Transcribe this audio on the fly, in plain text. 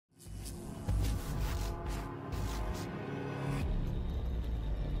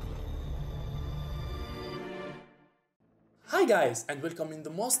Hi guys, and welcome in the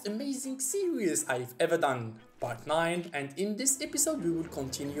most amazing series I've ever done, part 9, and in this episode we will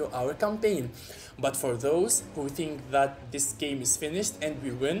continue our campaign. But for those who think that this game is finished and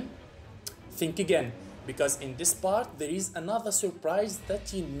we win, think again, because in this part there is another surprise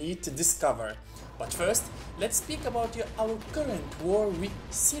that you need to discover. But first, let's speak about our current war with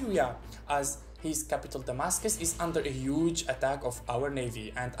Syria, as his capital Damascus is under a huge attack of our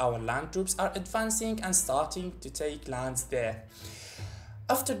navy, and our land troops are advancing and starting to take lands there.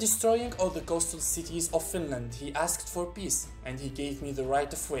 After destroying all the coastal cities of Finland, he asked for peace and he gave me the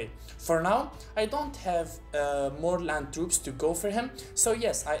right of way. For now, I don't have more land troops to go for him, so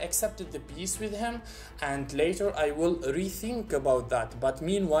yes, I accepted the peace with him, and later I will rethink about that. But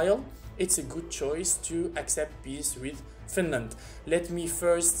meanwhile, it's a good choice to accept peace with Finland. Let me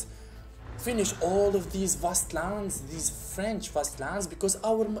first finish all of these vast lands, these French vast lands, because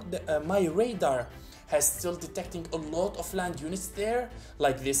my radar has still detecting a lot of land units there,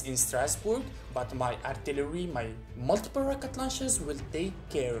 like this in Strasbourg, but my artillery, my multiple rocket launchers will take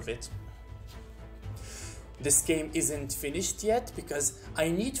care of it. This game isn't finished yet because I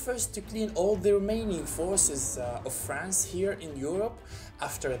need first to clean all the remaining forces of France here in Europe.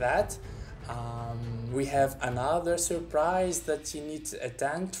 After that, we have another surprise that you need to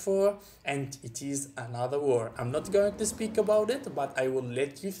attend for, and it is another war. I'm not going to speak about it, but I will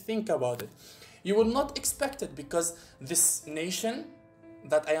let you think about it. You will not expect it because this nation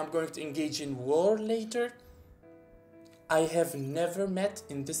that I am going to engage in war later, I have never met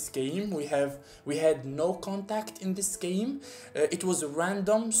in this game. We had no contact in this game. It was a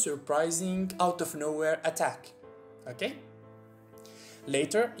random, surprising, out of nowhere attack. Okay?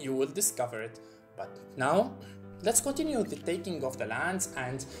 Later you will discover it. But now, let's continue the taking of the lands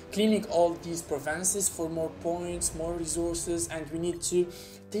and cleaning all these provinces for more points, more resources, and we need to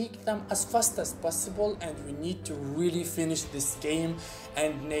take them as fast as possible, and we need to really finish this game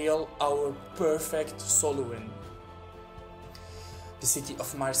and nail our perfect solo win. The city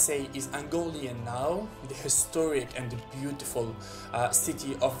of Marseille is Angolian now, the historic and beautiful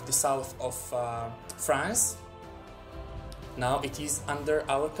city of the south of France. Now it is under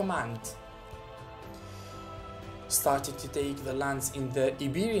our command. Started to take the lands in the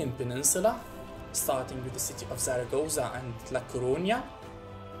Iberian Peninsula, starting with the city of Zaragoza and La Coruña,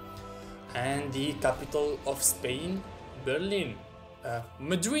 and the capital of Spain, Berlin.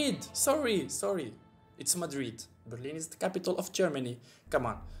 Madrid, sorry, it's Madrid. Berlin is the capital of Germany. Come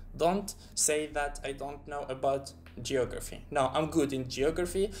on, don't say that I don't know about geography. No, I'm good in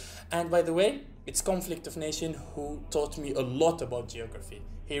geography, and by the way, it's Conflict of Nations who taught me a lot about geography.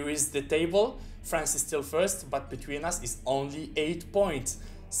 Here is the table. France is still first, but between us is only 8 points.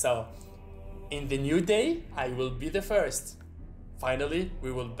 So, in the new day, I will be the first. Finally,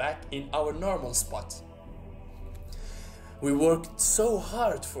 we will back in our normal spot. We worked so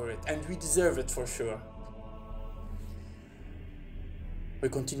hard for it, and we deserve it for sure. We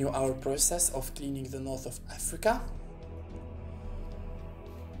continue our process of cleaning the north of Africa.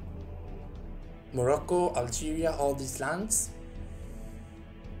 Morocco, Algeria, all these lands.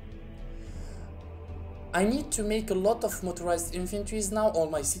 I need to make a lot of motorized infantries now. All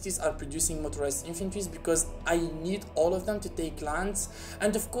my cities are producing motorized infantries because I need all of them to take lands.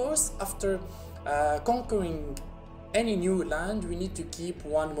 And of course, after conquering any new land, we need to keep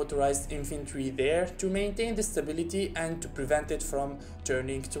one motorized infantry there to maintain the stability and to prevent it from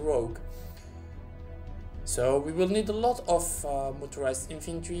turning to rogue. So we will need a lot of motorized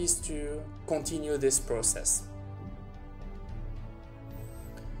infantries to continue this process.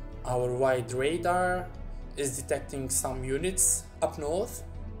 Our wide radar is detecting some units up north,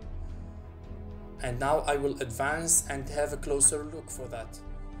 and now I will advance and have a closer look for that.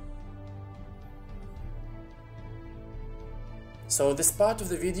 So this part of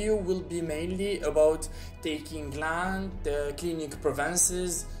the video will be mainly about taking land, cleaning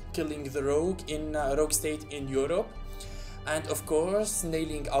provinces, killing the rogue state in Europe, and of course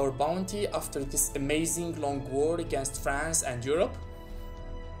nailing our bounty after this amazing long war against France and Europe.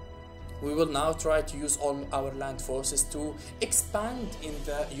 We will now try to use all our land forces to expand in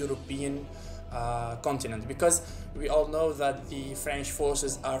the European continent, because we all know that the French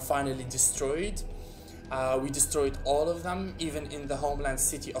forces are finally destroyed. We destroyed all of them, even in the homeland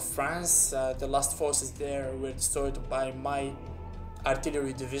city of France. The last forces there were destroyed by my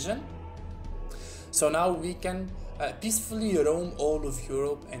artillery division. So now we can peacefully roam all of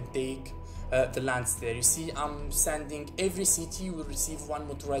Europe and take the lands there. You see, I'm sending every city will receive one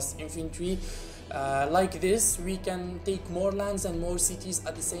motorized infantry. Like this, we can take more lands and more cities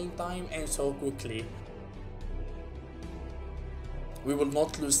at the same time, and so quickly. We will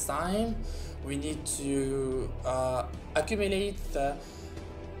not lose time. We need to accumulate the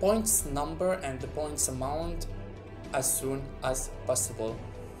points number and the points amount as soon as possible,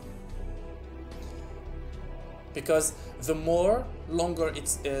 because the more longer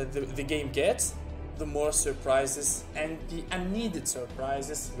the game gets, the more surprises and the unneeded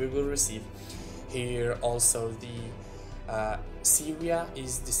surprises we will receive. Here also the Syria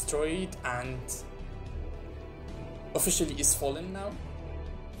is destroyed and officially is fallen now.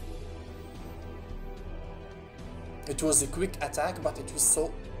 It was a quick attack, but it was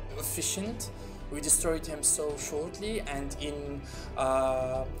so efficient. We destroyed him so shortly and in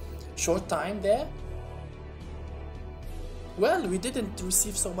short time there. Well, we didn't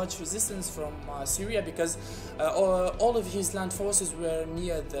receive so much resistance from Syria because all of his land forces were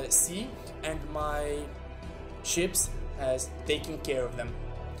near the sea and my ships has taken care of them.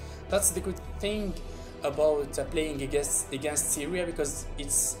 That's the good thing about playing against Syria, because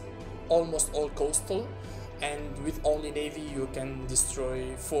it's almost all coastal, and with only navy you can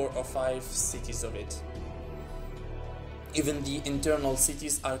destroy 4 or 5 cities of it. Even the internal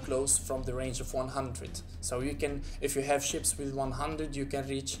cities are close from the range of 100, so you can, if you have ships with 100, you can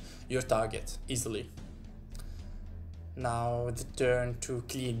reach your target easily. Now the turn to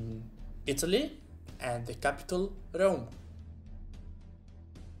clean Italy and the capital Rome.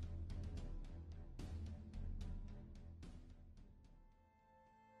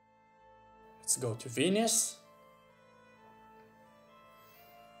 Let's go to Venice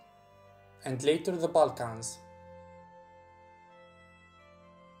and later the Balkans.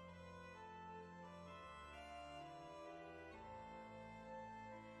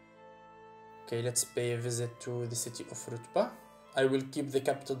 Okay, let's pay a visit to the city of Rutba. I will keep the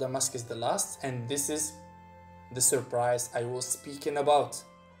capital Damascus the last, and this is the surprise I was speaking about.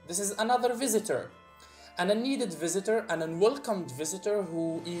 This is another visitor, an unneeded visitor, an unwelcomed visitor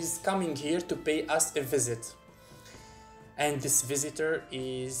who is coming here to pay us a visit. And this visitor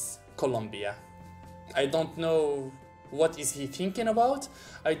is Colombia. I don't know what is he thinking about,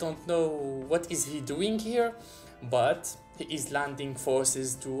 I don't know what is he doing here, but he is landing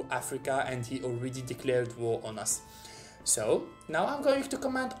forces to Africa and he already declared war on us. So now I'm going to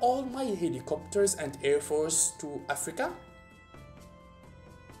command all my helicopters and air force to Africa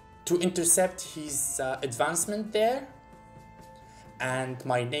to intercept his advancement there, and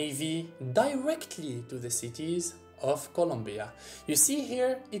my navy directly to the cities of Colombia. You see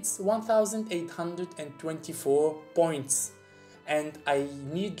here it's 1824 points and I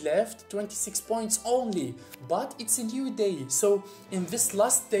need left 26 points only, but it's a new day, so in this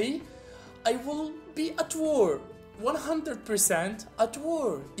last day I will be at war, 100% at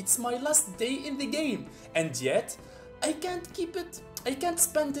war. It's my last day in the game, and yet I can't keep it, I can't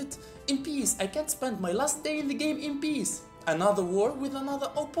spend it in peace. I can't spend my last day in the game in peace. Another war with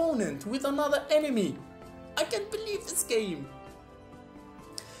another opponent, with another enemy. I can't believe this game.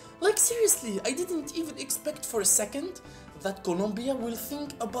 Like seriously, I didn't even expect for a second that Colombia will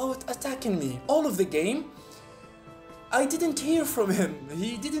think about attacking me. All of the game, I didn't hear from him.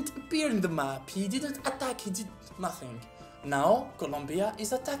 He didn't appear in the map. He didn't attack. He did nothing. Now Colombia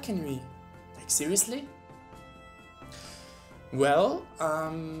is attacking me. Like seriously? Well,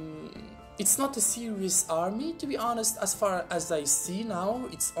 it's not a serious army, to be honest. As far as I see now,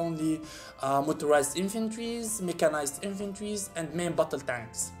 it's only motorized infantries, mechanized infantries, and main battle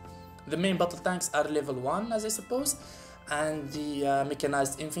tanks. The main battle tanks are level 1, as I suppose, and the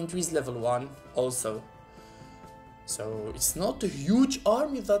mechanized infantry is level 1 also. So it's not a huge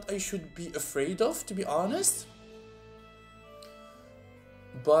army that I should be afraid of, to be honest.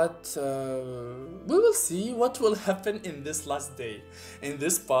 But we will see what will happen in this last day. In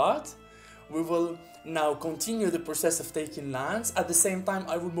this part, we will now continue the process of taking lands. At the same time,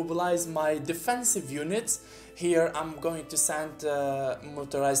 I will mobilize my defensive units. Here I'm going to send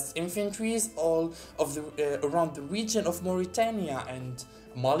motorized infantries all of the around the region of Mauritania and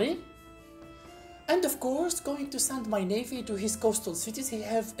Mali. And of course, going to send my navy to his coastal cities. He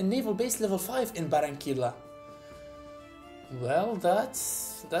have a naval base level 5 in Barranquilla. Well,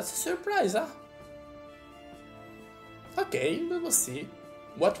 that's a surprise, huh? Okay, we will see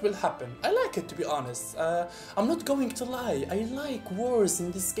what will happen. I like it, to be honest. I'm not going to lie. I like wars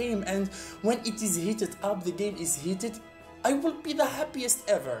in this game, and when it is heated up, the game is heated, I will be the happiest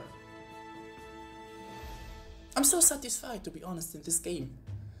ever. I'm so satisfied, to be honest, in this game.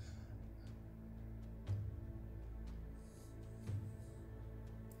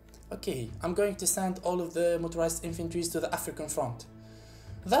 Okay, I'm going to send all of the motorized infantries to the African front.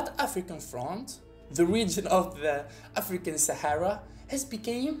 That African front, the region of the African Sahara, has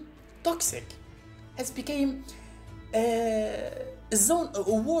become toxic, has become a zone, a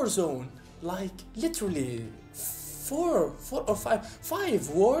war zone, like literally four or five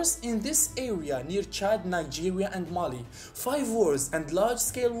wars in this area near Chad, Nigeria, and Mali. 5 wars, and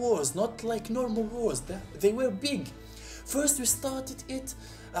large-scale wars, not like normal wars. They were big. First, we started it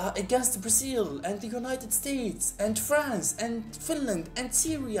against Brazil and the United States and France and Finland and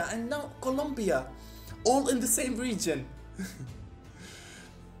Syria and now Colombia, all in the same region.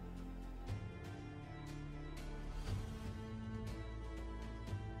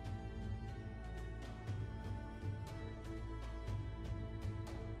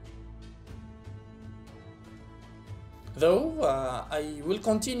 Though I will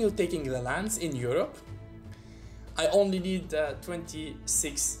continue taking the lands in Europe, I only need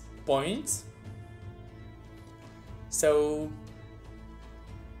 26 points. So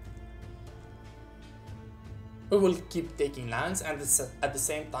we will keep taking lands, and at the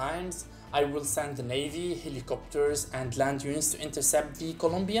same time I will send the navy, helicopters and land units to intercept the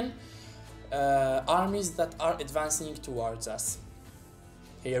Colombian armies that are advancing towards us.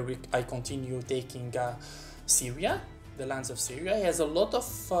 Here I continue taking Syria, the lands of Syria. He has a lot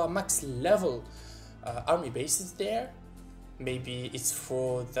of max level army bases there. Maybe it's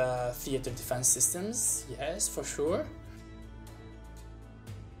for the theater defense systems, yes, for sure.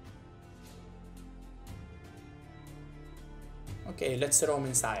 Okay, let's roam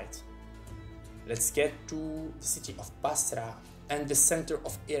inside. Let's get to the city of Basra and the center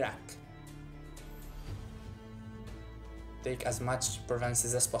of Iraq. Take as much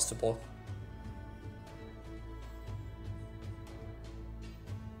provinces as possible.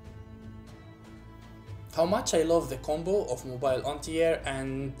 How much I love the combo of mobile anti-air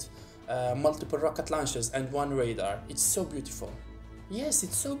and multiple rocket launchers and one radar. It's so beautiful. Yes,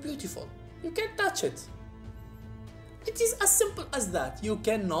 it's so beautiful. You can't touch it. It is as simple as that. You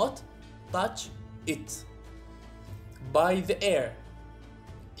cannot touch it. By the air,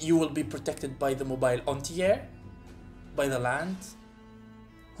 you will be protected by the mobile anti-air. By the land,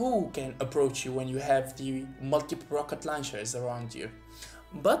 who can approach you when you have the multiple rocket launchers around you?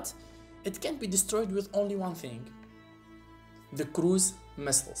 But it can be destroyed with only one thing: the cruise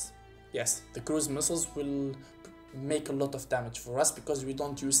missiles. Yes, the cruise missiles will make a lot of damage for us because we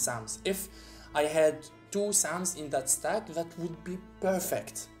don't use SAMs. If I had 2 SAMs in that stack, that would be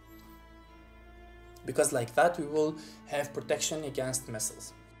perfect, because like that we will have protection against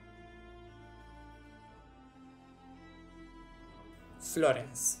missiles.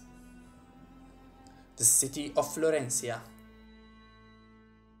 Florence, the city of Florencia.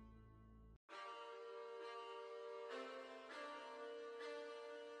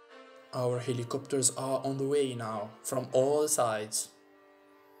 Our helicopters are on the way now from all sides,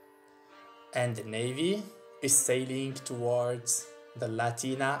 and the navy is sailing towards the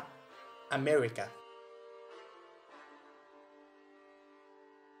Latina America.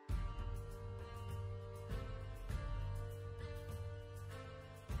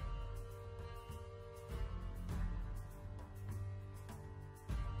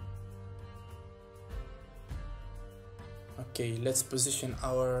 Okay, let's position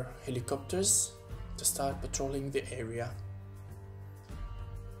our helicopters to start patrolling the area.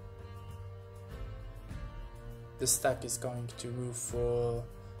 The stack is going to move for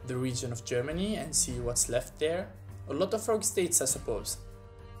the region of Germany and see what's left there. A lot of rogue states, I suppose.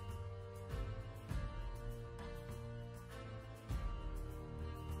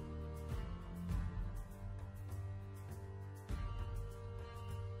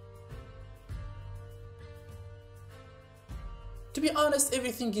 To be honest,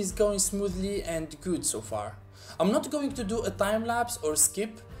 everything is going smoothly and good so far. I'm not going to do a time lapse or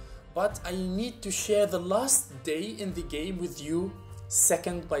skip, but I need to share the last day in the game with you,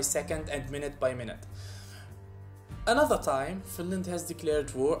 second by second and minute by minute. Another time, Finland has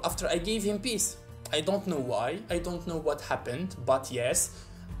declared war after I gave him peace. I don't know why, I don't know what happened, but yes,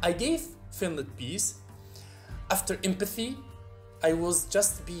 I gave Finland peace. After empathy, I was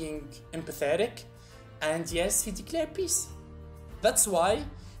just being empathetic, and yes, he declared peace. That's why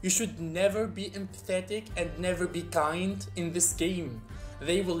you should never be empathetic and never be kind in this game.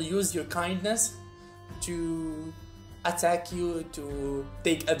 They will use your kindness to attack you, to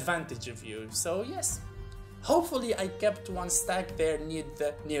take advantage of you. So yes, hopefully I kept one stack there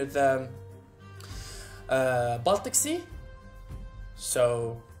near the Baltic Sea.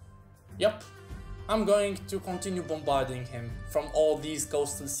 So yep, I'm going to continue bombarding him from all these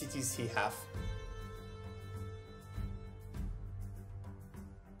coastal cities he have.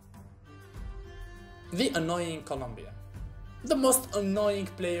 The annoying Colombia. The most annoying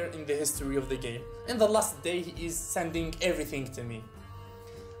player in the history of the game. In the last day he is sending everything to me.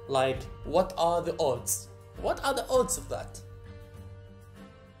 Like, what are the odds? What are the odds of that?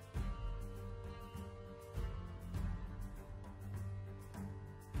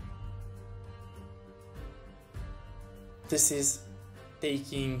 This is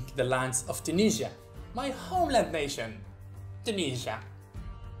taking the lands of Tunisia, my homeland nation, Tunisia.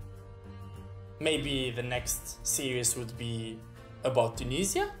 Maybe the next series would be about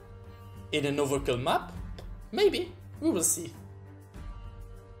Tunisia in an overkill map. Maybe, we will see.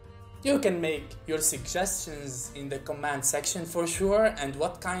 You can make your suggestions in the comment section for sure, and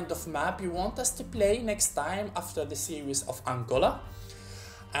what kind of map you want us to play next time after the series of Angola.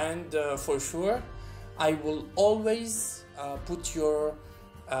 And for sure, I will always put your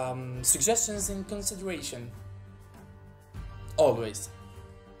suggestions in consideration. Always.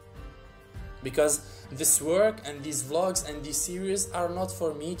 Because this work and these vlogs and these series are not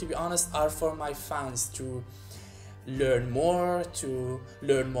for me, to be honest, are for my fans to learn more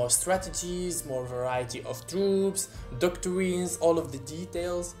strategies, more variety of troops, doctrines, all of the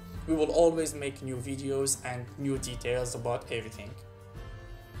details. We will always make new videos and new details about everything.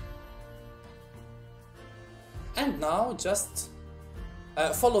 And now just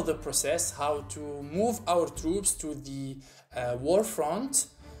follow the process how to move our troops to the war front,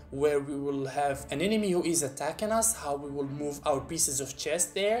 where we will have an enemy who is attacking us, how we will move our pieces of chess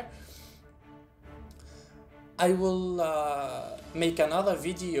there. I will make another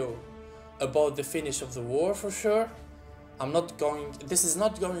video about the finish of the war for sure. This is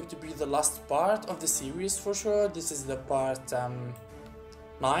not going to be the last part of the series for sure. This is the part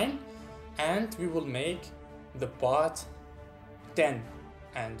 9, and we will make the part 10.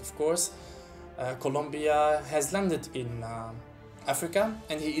 And of course, Colombia has landed in Africa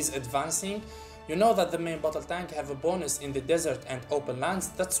and he is advancing. You know that the main battle tank have a bonus in the desert and open lands.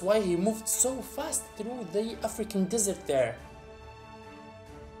 That's why he moved so fast through the African desert there.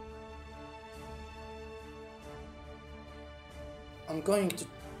 I'm going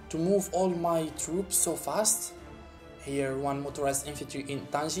to move all my troops so fast. Here, 1 motorized infantry in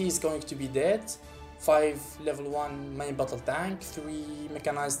Tangi is going to be dead. 5 level 1 main battle tank, 3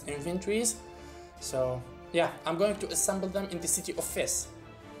 mechanized infantries. So yeah, I'm going to assemble them in the city of Fez,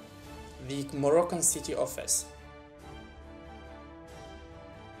 the Moroccan city of Fez.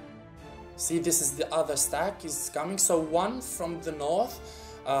 See, this is the other stack is coming. So 1 from the north,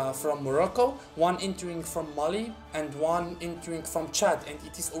 from Morocco, 1 entering from Mali, and 1 entering from Chad, and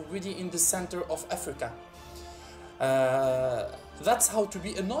it is already in the center of Africa. That's how to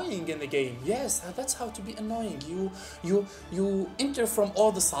be annoying in the game. Yes, that's how to be annoying. You enter from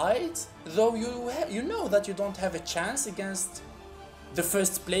all the sides, though you know that you don't have a chance against the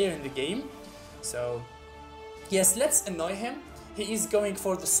first player in the game. So yes, let's annoy him. He is going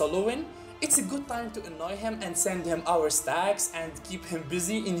for the solo win. It's a good time to annoy him and send him our stacks and keep him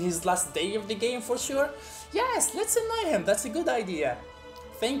busy in his last day of the game for sure. Yes, let's annoy him. That's a good idea.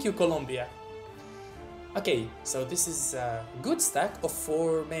 Thank you, Colombia. Okay, so this is a good stack of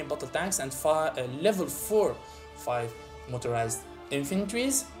 4 main battle tanks and level 4 5 motorized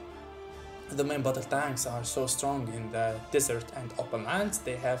infantries. The main battle tanks are so strong in the desert and open lands.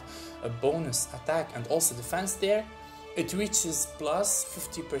 They have a bonus attack and also defense there. It reaches plus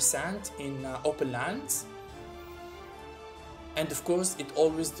 50% in open lands. And of course, it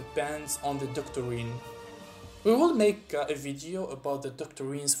always depends on the doctrine. We will make a video about the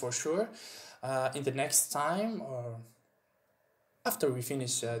doctrines for sure. In the next time or after we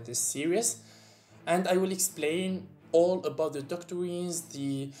finish this series, and I will explain all about the doctrines,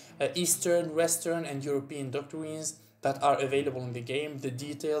 the Eastern, Western and European doctrines that are available in the game, the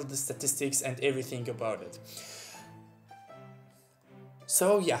details, the statistics and everything about it.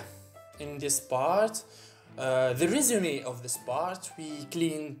 So yeah, in this part, the resume of this part, we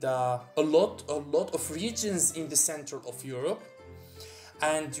cleaned a lot of regions in the center of Europe.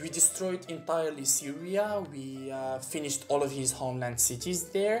 And we destroyed entirely Syria. We finished all of his homeland cities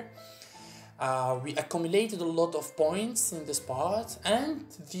there. We accumulated a lot of points in this part. And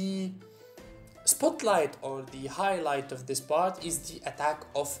the spotlight or the highlight of this part is the attack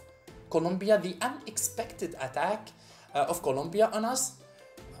of Colombia, the unexpected attack of Colombia on us.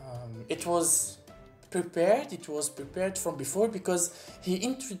 It was prepared from before because he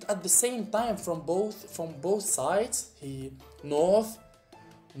entered at the same time from both sides. He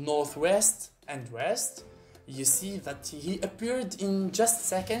northwest and west. You see that he appeared in just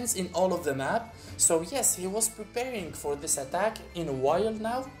seconds in all of the map. So yes, he was preparing for this attack in a while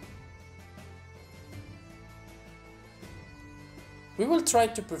now. We will try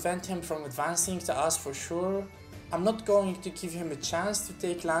to prevent him from advancing to us for sure. I'm not going to give him a chance to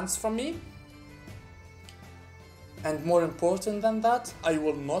take lands from me. And more important than that, I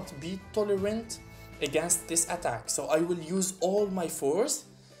will not be tolerant against this attack. So I will use all my force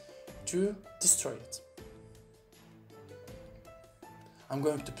to destroy it. I'm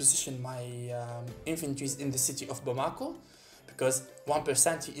going to position my infantries in the city of Bamako because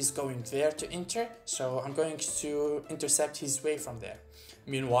 1% he is going there to enter, so I'm going to intercept his way from there.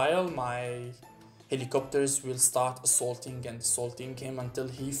 Meanwhile, my helicopters will start assaulting him until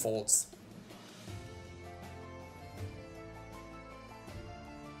he falls.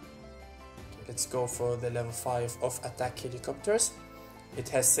 Let's go for the level 5 of attack helicopters. It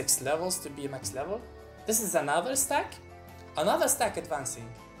has 6 levels to be max level. This is another stack advancing.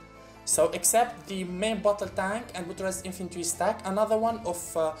 So except the main battle tank and motorized infantry stack, another one of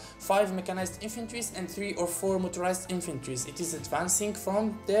 5 mechanized infantries and 3 or 4 motorized infantries. It is advancing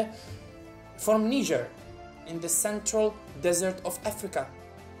from Niger in the central desert of Africa.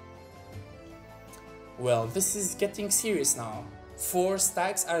 Well, this is getting serious now. 4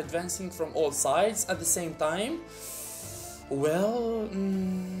 stacks are advancing from all sides at the same time. Well,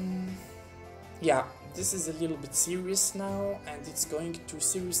 yeah, this is a little bit serious now, and it's going to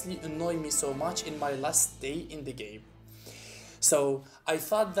seriously annoy me so much in my last day in the game. So I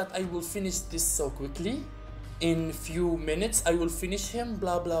thought that I will finish this so quickly. In few minutes I will finish him,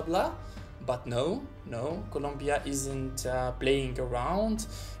 blah blah blah. But no, Colombia isn't playing around.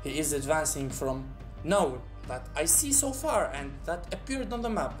 He is advancing from now that I see so far and that appeared on the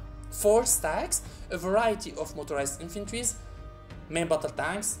map. 4 stacks, a variety of motorized infantries, main battle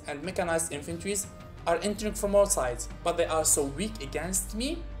tanks and mechanized infantries are entering from all sides, but they are so weak against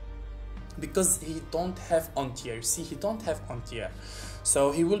me because he don't have anti-air. See, he don't have anti-air,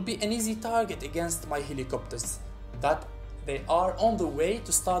 so he will be an easy target against my helicopters that they are on the way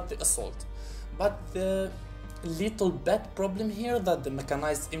to start the assault. But the little bad problem here that the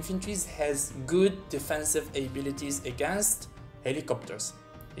mechanized infantry has good defensive abilities against helicopters.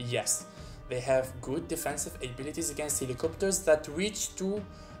 Yes, they have good defensive abilities against helicopters that reach to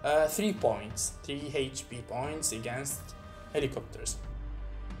 3 points, 3 HP points against helicopters.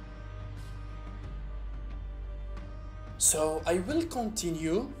 So I will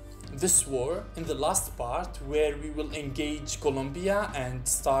continue this war in the last part where we will engage Colombia and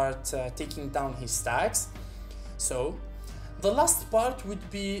start taking down his stacks. So the last part would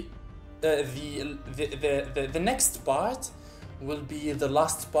be the next part will be the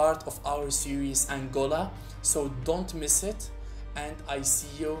last part of our series Angola, so don't miss it, and I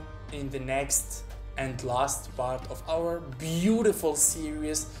see you in the next and last part of our beautiful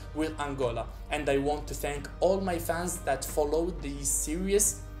series with Angola. And I want to thank all my fans that followed this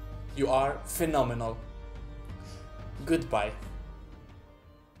series. You are phenomenal. Goodbye.